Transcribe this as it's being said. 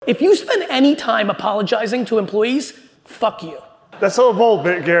if you spend any time apologizing to employees, fuck you. That's a little bold,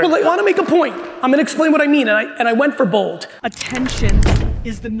 Gary. But I want to make a point. I'm going to explain what I mean, and I went for bold. Attention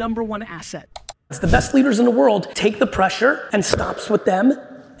is the number one asset. It's the best leaders in the world take the pressure and stops with them,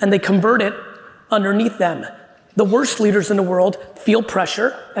 and they convert it underneath them. The worst leaders in the world feel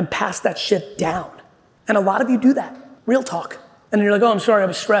pressure and pass that shit down. And a lot of you do that, real talk. And you're like, oh, I'm sorry, I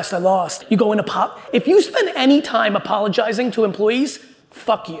was stressed, I lost. You go in if you spend any time apologizing to employees,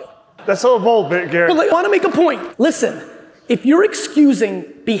 fuck you. That's a little bold, Gary. But I want to make a point. Listen, if you're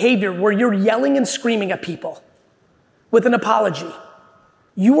excusing behavior where you're yelling and screaming at people with an apology,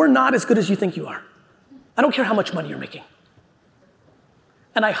 you are not as good as you think you are. I don't care how much money you're making.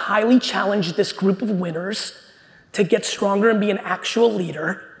 And I highly challenge this group of winners to get stronger and be an actual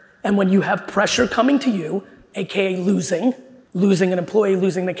leader. And when you have pressure coming to you, AKA losing an employee,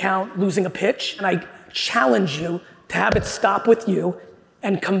 losing an account, losing a pitch, and I challenge you to have it stop with you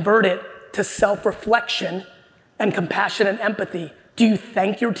and convert it to self-reflection and compassion and empathy. Do you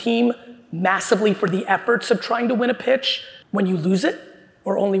thank your team massively for the efforts of trying to win a pitch when you lose it,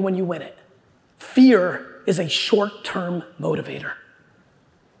 or only when you win it? Fear is a short-term motivator.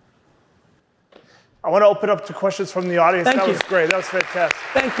 I want to open up to questions from the audience. That was great. That was fantastic.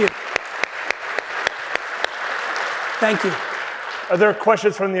 Thank you. Thank you. Are there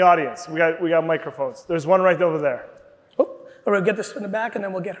questions from the audience? We got microphones. There's one right over there. Oh, all right, get this in the back and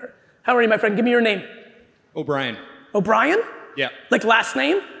then we'll get her. How are you, my friend? Give me your name. O'Brien. O'Brien? Yeah. Like last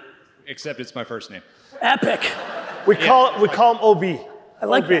name? Except it's my first name. Epic. We call him OB. I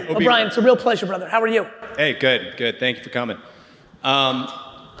like that. O'Brien, it's a real pleasure, brother. How are you? Hey, good. Thank you for coming.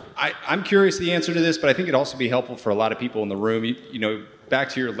 I'm curious the answer to this, but I think it'd also be helpful for a lot of people in the room. You know, back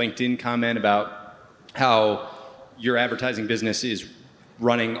to your LinkedIn comment about how your advertising business is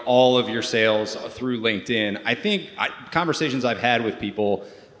running all of your sales through LinkedIn. I think conversations I've had with people,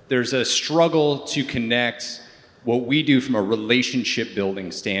 there's a struggle to connect what we do from a relationship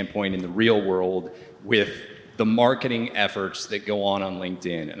building standpoint in the real world with the marketing efforts that go on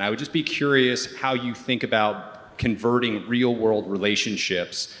LinkedIn. And I would just be curious how you think about converting real world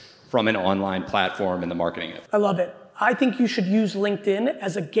relationships from an online platform in the marketing effort. I love it. I think you should use LinkedIn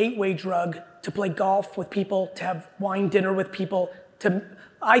as a gateway drug to play golf with people, to have wine dinner with people.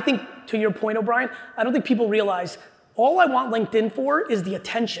 I think, to your point, O'Brien, I don't think people realize all I want LinkedIn for is the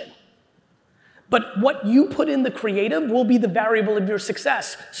attention. But what you put in the creative will be the variable of your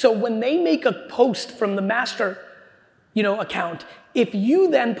success. So when they make a post from the master, account, if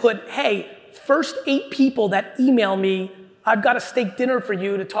you then put, hey, first 8 people that email me, I've got a steak dinner for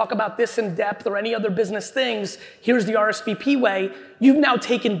you to talk about this in depth or any other business things, here's the RSVP way, you've now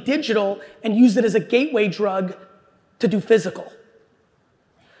taken digital and used it as a gateway drug to do physical.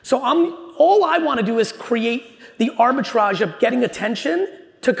 So all I want to do is create the arbitrage of getting attention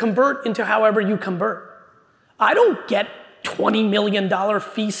to convert into however you convert. I don't get $20 million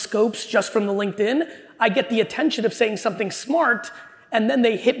fee scopes just from the LinkedIn. I get the attention of saying something smart, and then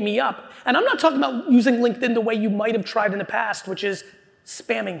they hit me up. And I'm not talking about using LinkedIn the way you might have tried in the past, which is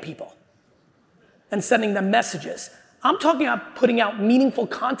spamming people and sending them messages. I'm talking about putting out meaningful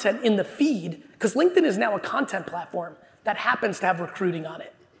content in the feed, because LinkedIn is now a content platform that happens to have recruiting on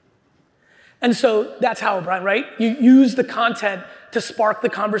it. And so that's how, Brian, right? You use the content to spark the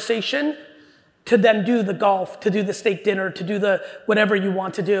conversation, to then do the golf, to do the steak dinner, to do the whatever you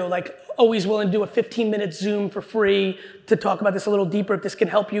want to do. Like, always willing to do a 15-minute Zoom for free to talk about this a little deeper if this can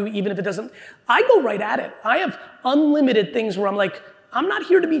help you, even if it doesn't. I go right at it. I have unlimited things where I'm like, I'm not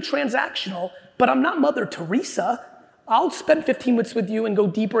here to be transactional, but I'm not Mother Teresa. I'll spend 15 minutes with you and go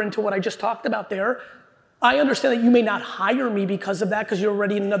deeper into what I just talked about there. I understand that you may not hire me because of that, because you're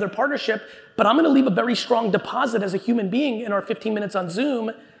already in another partnership, but I'm gonna leave a very strong deposit as a human being in our 15 minutes on Zoom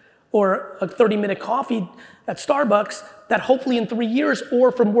or a 30-minute coffee at Starbucks that hopefully in 3 years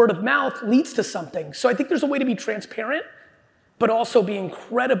or from word of mouth leads to something. So I think there's a way to be transparent, but also be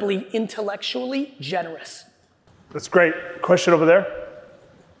incredibly intellectually generous. That's great. Question over there.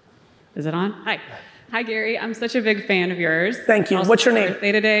 Is it on? Hi, Gary. I'm such a big fan of yours. Thank you. Also, What's your name?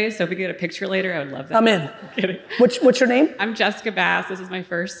 Birthday today, so if we could get a picture later, I would love that. I'm in. I'm kidding. What's your name? I'm Jessica Bass. This is my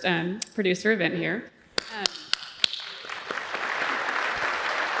first producer event here.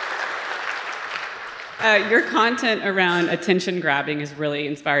 Your content around attention grabbing has really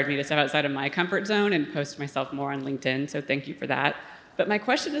inspired me to step outside of my comfort zone and post myself more on LinkedIn, so thank you for that. But my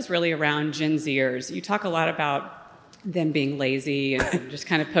question is really around Gen Zers. You talk a lot about them being lazy and just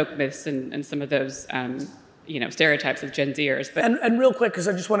kind of poke myths and some of those stereotypes of Gen Zers. But and real quick, because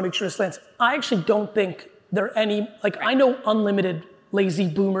I just want to make sure this lands, I actually don't think there are any, I know unlimited lazy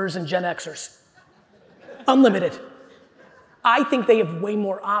boomers and Gen Xers. Unlimited. I think they have way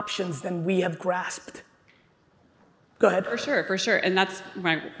more options than we have grasped. Go ahead. For sure. And that's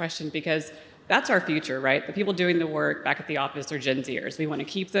my question, because that's our future, right? The people doing the work back at the office are Gen Zers. We want to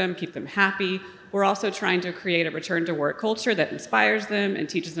keep them happy. We're also trying to create a return to work culture that inspires them and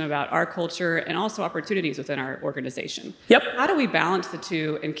teaches them about our culture and also opportunities within our organization. Yep. How do we balance the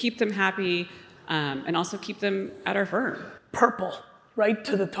two and keep them happy and also keep them at our firm? Purple, right?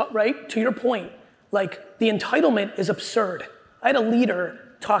 To your point, like the entitlement is absurd. I had a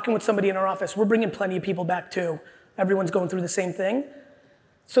leader talking with somebody in our office. We're bringing plenty of people back too. Everyone's going through the same thing.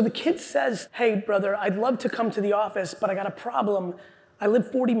 So the kid says, hey, brother, I'd love to come to the office, but I got a problem. I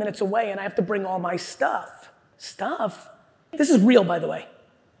live 40 minutes away and I have to bring all my stuff. Stuff? This is real, by the way.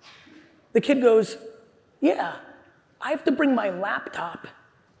 The kid goes, yeah, I have to bring my laptop.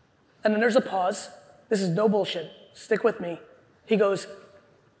 And then there's a pause. This is no bullshit. Stick with me. He goes,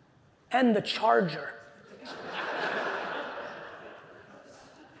 and the charger.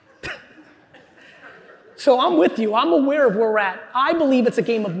 So I'm with you. I'm aware of where we're at. I believe it's a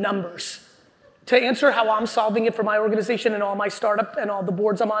game of numbers. To answer how I'm solving it for my organization and all my startup and all the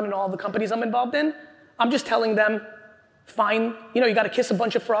boards I'm on and all the companies I'm involved in, I'm just telling them, find, you got to kiss a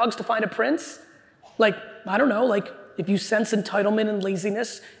bunch of frogs to find a prince. Like, I don't know, like if you sense entitlement and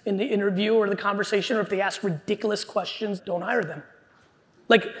laziness in the interview or the conversation, or if they ask ridiculous questions, don't hire them.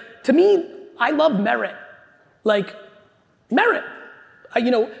 Like, to me, I love merit. Like, merit.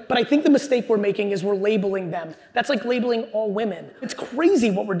 But I think the mistake we're making is we're labeling them. That's like labeling all women. It's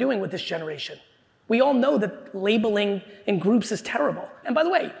crazy what we're doing with this generation. We all know that labeling in groups is terrible. And by the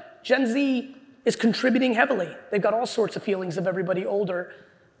way, Gen Z is contributing heavily. They've got all sorts of feelings of everybody older.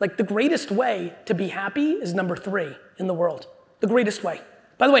 Like the greatest way to be happy is number 3 in the world. The greatest way.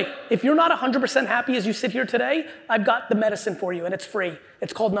 By the way, if you're not 100% happy as you sit here today, I've got the medicine for you and it's free.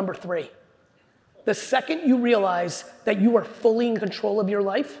 It's called number 3. The second you realize that you are fully in control of your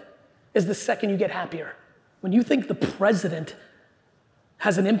life is the second you get happier. When you think the president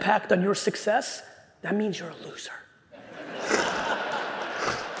has an impact on your success, that means you're a loser.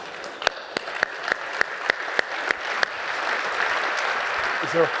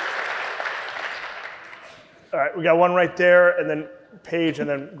 All right, we got one right there, and then Paige, and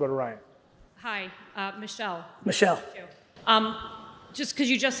then go to Ryan. Hi, Michelle. Michelle. Just because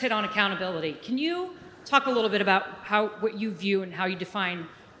you just hit on accountability, can you talk a little bit about what you view and how you define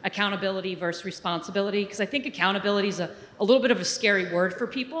accountability versus responsibility? Because I think accountability is a little bit of a scary word for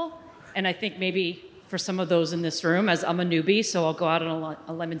people, and I think maybe for some of those in this room, as I'm a newbie, so I'll go out on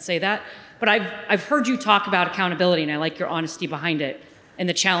a limb and say that. But I've heard you talk about accountability, and I like your honesty behind it and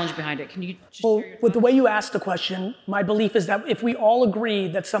the challenge behind it. Can you just share your thoughts? With the way you asked the question, my belief is that if we all agree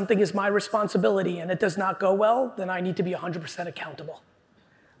that something is my responsibility and it does not go well, then I need to be 100% accountable.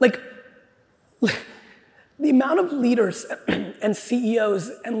 Like, the amount of leaders and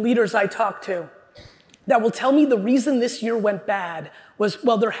CEOs and leaders I talk to that will tell me the reason this year went bad was,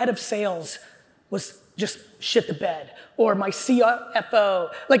 well, their head of sales was just shit the bed, or my CFO,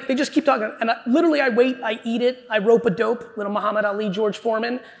 like they just keep talking. And I wait, I eat it, I rope a dope, little Muhammad Ali, George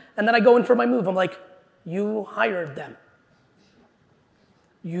Foreman, and then I go in for my move. I'm like, you hired them.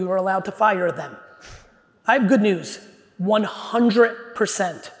 You are allowed to fire them. I have good news.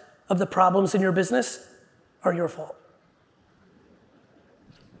 100% of the problems in your business are your fault.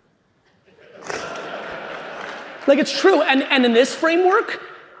 Like it's true, and in this framework,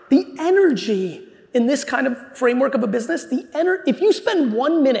 the energy in this kind of framework of a business, if you spend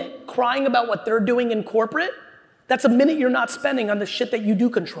 1 minute crying about what they're doing in corporate, that's a minute you're not spending on the shit that you do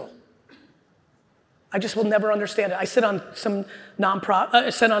control. I just will never understand it. I sit on some I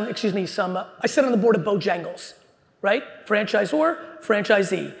sit on the board of Bojangles, right? Franchisor,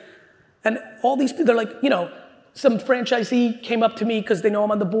 franchisee. And all these people, they're like, some franchisee came up to me because they know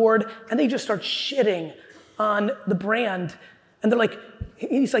I'm on the board, and they just start shitting on the brand. And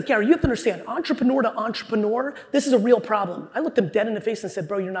he's like, Gary, you have to understand, entrepreneur to entrepreneur, this is a real problem. I looked him dead in the face and said,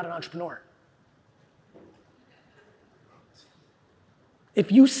 bro, you're not an entrepreneur.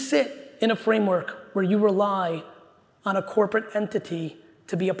 If you sit in a framework where you rely on a corporate entity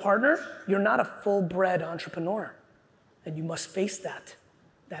to be a partner, you're not a full-bred entrepreneur. And you must face that.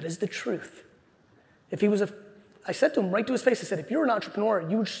 That is the truth. I said to him right to his face, I said, if you're an entrepreneur,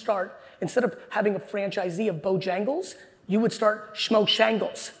 you would start, instead of having a franchisee of Bojangles, you would start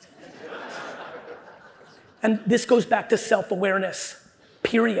Schmoshangles. And this goes back to self-awareness,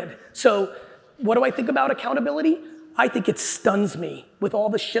 period. So what do I think about accountability? I think it stuns me with all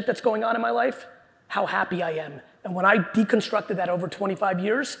the shit that's going on in my life, how happy I am. And when I deconstructed that over 25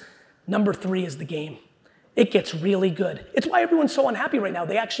 years, number 3 is the game. It gets really good. It's why everyone's so unhappy right now.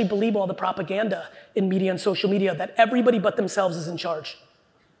 They actually believe all the propaganda in media and social media that everybody but themselves is in charge.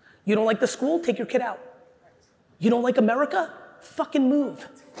 You don't like the school? Take your kid out. You don't like America? Fucking move.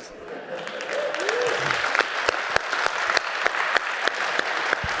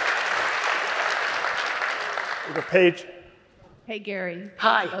 Paige. Hey, Gary.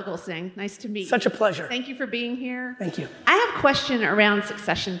 Hi. Oglesing. Nice to meet you. Such a pleasure. Thank you for being here. Thank you. I have a question around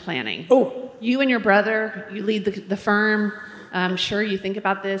succession planning. Oh. You and your brother, you lead the firm. I'm sure you think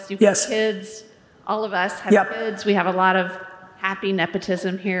about this. You've Yes. got kids. All of us have Yep. kids. We have a lot of happy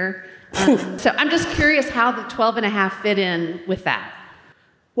nepotism here. So I'm just curious how the 12 and a half fit in with that.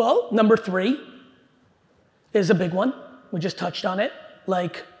 Well, number 3 is a big one. We just touched on it.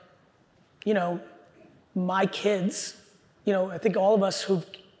 Like, you know, my kids, you know, I think all of us who've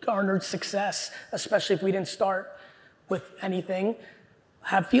garnered success, especially if we didn't start with anything,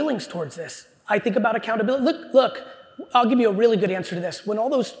 have feelings towards this. I think about accountability. Look, I'll give you a really good answer to this. When all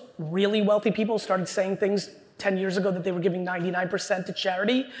those really wealthy people started saying things 10 years ago that they were giving 99% to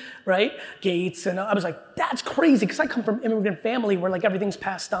charity, right? Gates, and I was like, that's crazy, because I come from an immigrant family where like everything's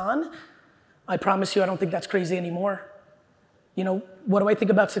passed on. I promise you, I don't think that's crazy anymore. You know, what do I think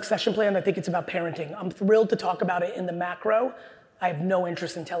about succession plan? I think it's about parenting. I'm thrilled to talk about it in the macro. I have no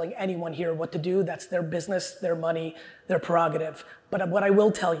interest in telling anyone here what to do. That's their business, their money, their prerogative. But what I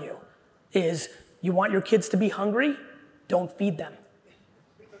will tell you is, you want your kids to be hungry? Don't feed them.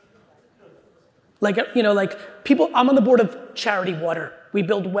 Like, you know, like people, I'm on the board of Charity Water. We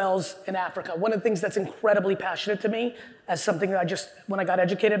build wells in Africa. One of the things that's incredibly passionate to me, as something that I just, when I got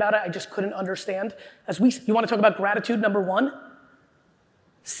educated about it, I just couldn't understand. You want to talk about gratitude, number 1?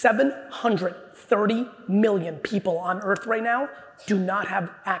 730 million people on earth right now do not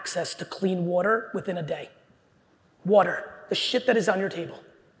have access to clean water within a day. Water, the shit that is on your table.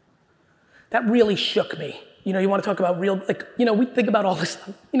 That really shook me. You know, you want to talk about real, like, you know, we think about all this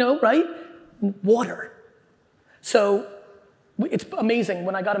stuff, you know, right? Water. So it's amazing.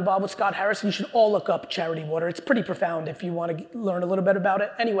 When I got involved with Scott Harrison, you should all look up Charity Water. It's pretty profound if you want to learn a little bit about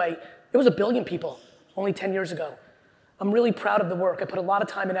it. Anyway, it was 1 billion people only 10 years ago. I'm really proud of the work. I put a lot of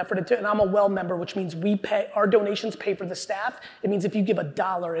time and effort into it, and I'm a well member, which means our donations pay for the staff. It means if you give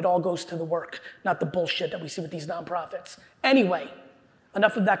 $1, it all goes to the work, not the bullshit that we see with these nonprofits. Anyway,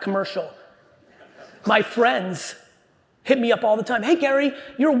 enough of that commercial. My friends hit me up all the time. Hey, Gary,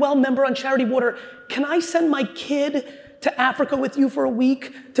 you're a well member on Charity Water. Can I send my kid to Africa with you for a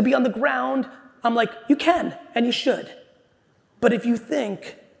week to be on the ground? I'm like, you can, and you should. But if you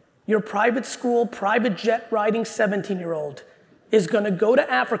think your private school, private jet riding 17-year-old is gonna go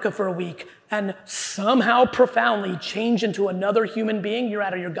to Africa for a week and somehow profoundly change into another human being, you're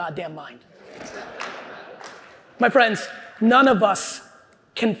out of your goddamn mind. My friends, none of us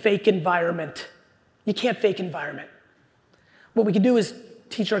can fake environment. You can't fake environment. What we can do is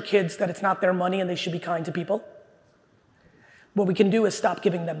teach our kids that it's not their money and they should be kind to people. What we can do is stop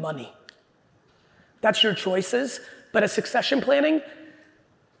giving them money. That's your choices. But as succession planning,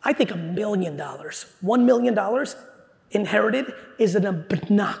 I think $1 million, $1 million inherited is an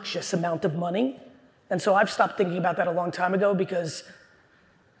obnoxious amount of money. And so I've stopped thinking about that a long time ago, because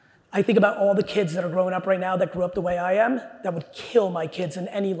I think about all the kids that are growing up right now that grew up the way I am, that would kill my kids in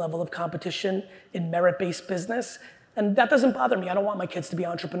any level of competition in merit-based business. And that doesn't bother me. I don't want my kids to be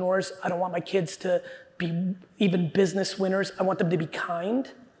entrepreneurs. I don't want my kids to be even business winners. I want them to be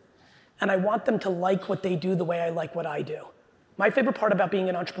kind. And I want them to like what they do the way I like what I do. My favorite part about being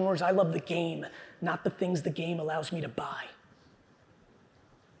an entrepreneur is I love the game, not the things the game allows me to buy.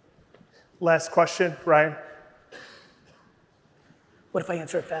 Last question, Ryan. What if I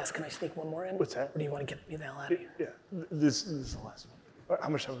answer it fast? Can I sneak one more in? What's that? Or do you want to get me the hell out of here? Yeah, this is the last one. How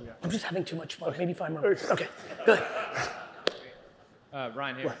much time we got? I'm just having too much fun. Maybe 5 more minutes. Okay, good.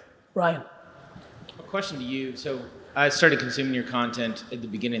 Ryan here. Ryan. A question to you. So I started consuming your content at the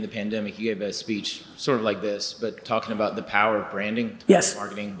beginning of the pandemic. You gave a speech sort of like this, but talking about the power of branding, Yes.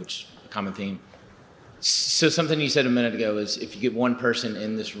 marketing, which is a common theme. So something you said a minute ago is, if you get one person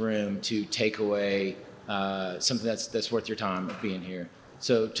in this room to take away something that's worth your time of being here.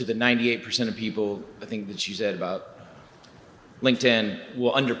 So to the 98% of people, I think that you said about LinkedIn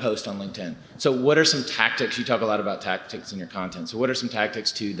will underpost on LinkedIn. So what are some tactics? You talk a lot about tactics in your content. So what are some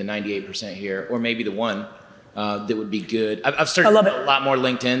tactics to the 98% here, or maybe the one that would be good? I've started a lot more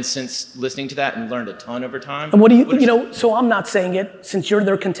LinkedIn since listening to that and learned a ton over time. And what do you know, so I'm not saying it, since you're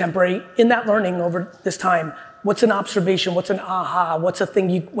their contemporary, in that learning over this time, what's an observation, what's an aha, what's a thing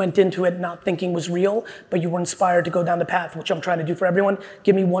you went into it not thinking was real, but you were inspired to go down the path, which I'm trying to do for everyone?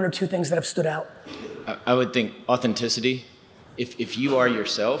 Give me 1 or 2 things that have stood out. I would think authenticity. if you are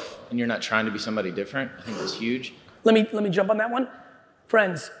yourself and you're not trying to be somebody different, I think that's huge. Let me jump on that one.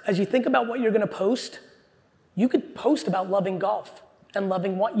 Friends, as you think about what you're gonna post, you could post about loving golf and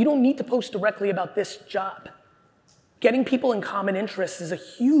loving what, you don't need to post directly about this job. Getting people in common interests is a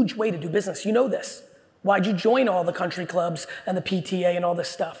huge way to do business. You know this. Why'd you join all the country clubs and the PTA and all this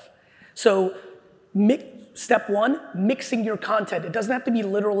stuff? So step one, mixing your content. It doesn't have to be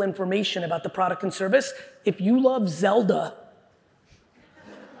literal information about the product and service. If you love Zelda,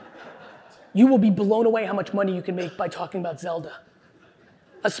 you will be blown away how much money you can make by talking about Zelda.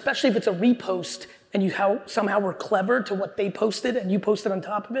 Especially if it's a repost and you somehow were clever to what they posted and you posted on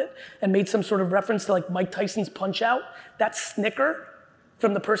top of it and made some sort of reference to like Mike Tyson's Punch Out. That snicker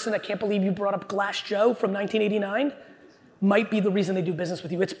from the person that can't believe you brought up Glass Joe from 1989 might be the reason they do business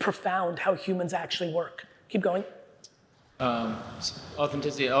with you. It's profound how humans actually work. Keep going.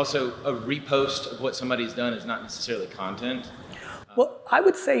 Authenticity, also a repost of what somebody's done is not necessarily content. Well, I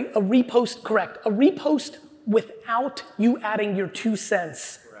would say a repost, correct. A repost without you adding your 2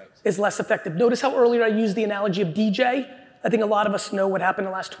 cents is less effective. Notice how earlier I used the analogy of DJ? I think a lot of us know what happened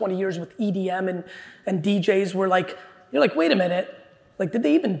in the last 20 years with EDM and DJs where like, you're like, wait a minute, like did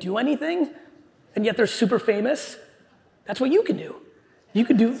they even do anything? And yet they're super famous. That's what you can do. You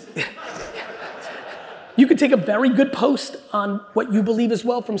could do, you could take a very good post on what you believe is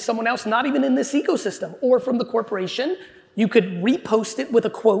well from someone else, not even in this ecosystem or from the corporation. You could repost it with a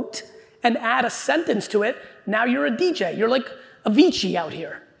quote and add a sentence to it. Now you're a DJ. You're like Avicii out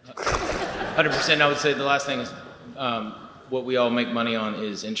here. 100%. I would say the last thing is what we all make money on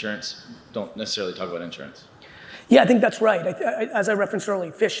is insurance. Don't necessarily talk about insurance. Yeah, I think that's right. As I referenced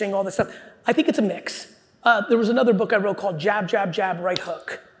earlier, fishing, all this stuff. I think it's a mix. There was another book I wrote called Jab, Jab, Jab, Right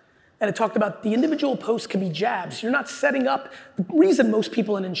Hook. And it talked about the individual posts can be jabs. You're not setting up. The reason most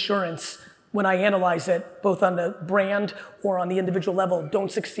people in insurance, when I analyze it, both on the brand or on the individual level,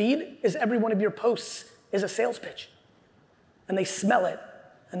 don't succeed is every one of your posts is a sales pitch. And they smell it,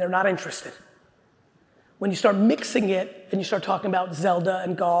 and they're not interested. When you start mixing it and you start talking about Zelda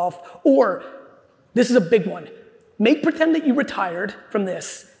and golf, or this is a big one, make pretend that you retired from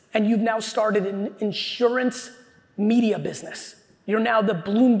this and you've now started an insurance media business. You're now the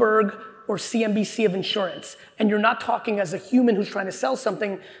Bloomberg or CNBC of insurance. And you're not talking as a human who's trying to sell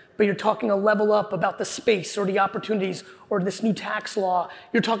something, but you're talking a level up about the space or the opportunities or this new tax law.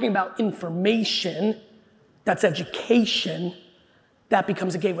 You're talking about information, that's education, that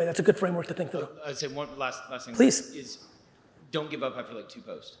becomes a gateway. That's a good framework to think through. I'd say one last thing. Please. Is don't give up after like 2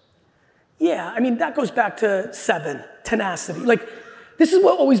 posts. Yeah, I mean, that goes back to 7, tenacity. Like, this is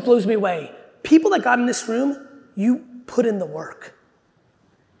what always blows me away. People that got in this room, you put in the work.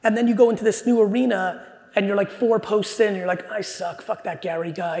 And then you go into this new arena and you're like 4 posts in and you're like, I suck, fuck that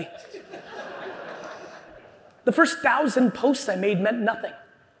Gary guy. The first 1,000 posts I made meant nothing.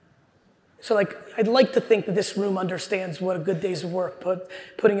 So like, I'd like to think that this room understands what a good day's of work,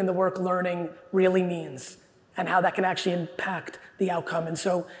 putting in the work, learning really means, and how that can actually impact the outcome. And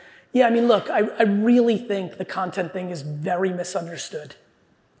so, yeah, I mean, look, I really think the content thing is very misunderstood.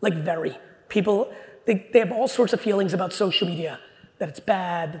 Like very. People, they have all sorts of feelings about social media, that it's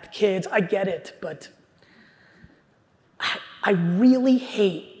bad, that the kids, I get it, but I really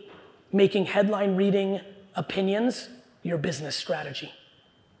hate making headline reading opinions your business strategy.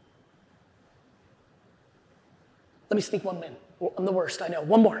 Let me sneak one in. I'm the worst, I know.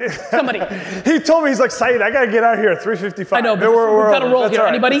 One more. Somebody. He told me, he's like, Saeed, I got to get out of here at 3:55. I know, but we're we've got to roll That's here. all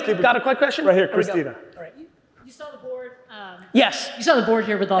right. Anybody Let's keep it- got a quick question? Right here, There we go. Christina. All right. You saw the board. Yes, You saw the board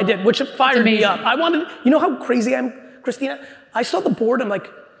here with all. I did, which fired me amazing. up. I wanted, you know how crazy I am, Christina? I saw the board, I'm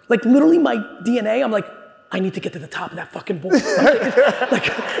like literally my DNA, I'm like, I need to get to the top of that fucking board.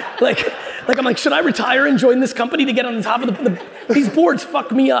 like I'm like, should I retire and join this company to get on the top of these boards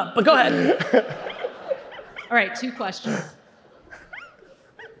fuck me up, but go ahead. All right, 2 questions.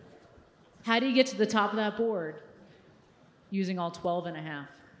 How do you get to the top of that board using all 12 and a half?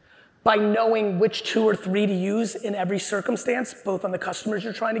 By knowing which 2 or 3 to use in every circumstance, both on the customers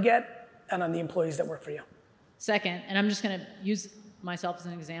you're trying to get and on the employees that work for you. Second, and I'm just going to use myself as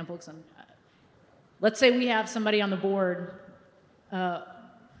an example, because let's say we have somebody on the board,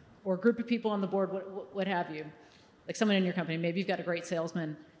 or a group of people on the board, what have you, like someone in your company. Maybe you've got a great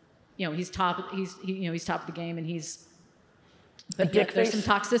salesman. You know, he's top. He's top of the game, and he's. But dick there's face?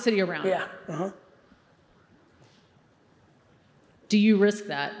 some toxicity around. Yeah. Uh-huh. Do you risk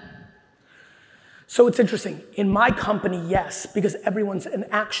that? So it's interesting. In my company, yes, because everyone's an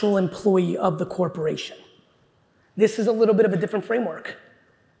actual employee of the corporation. This is a little bit of a different framework,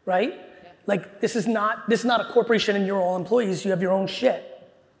 right? Yeah. Like this is not a corporation and you're all employees. You have your own shit.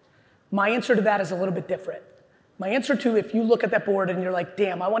 My answer to that is a little bit different. My answer to if you look at that board and you're like,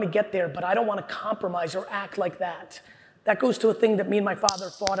 damn, I want to get there, but I don't want to compromise or act like that. That goes to a thing that me and my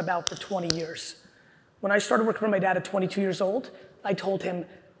father fought about for 20 years. When I started working for my dad at 22 years old, I told him,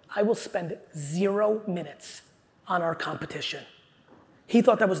 I will spend 0 minutes on our competition. He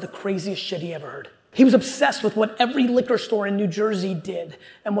thought that was the craziest shit he ever heard. He was obsessed with what every liquor store in New Jersey did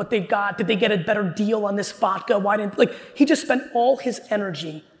and what they got. Did they get a better deal on this vodka? Why didn't, he just spent all his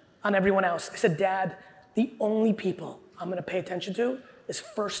energy on everyone else. I said, Dad, the only people I'm gonna pay attention to is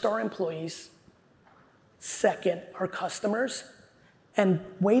first our employees, second our customers, and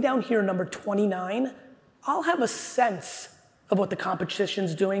way down here, number 29, I'll have a sense of what the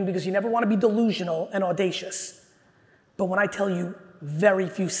competition's doing because you never wanna be delusional and audacious. But when I tell you very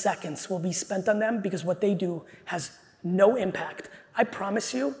few seconds will be spent on them because what they do has no impact. I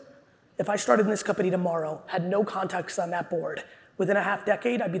promise you, if I started in this company tomorrow, had no contacts on that board, within a half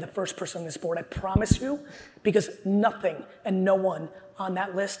decade, I'd be the first person on this board. I promise you, because nothing and no one on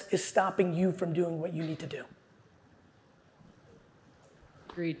that list is stopping you from doing what you need to do.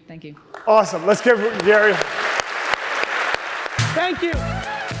 Agreed. Thank you. Awesome. Let's give Gary. Thank you.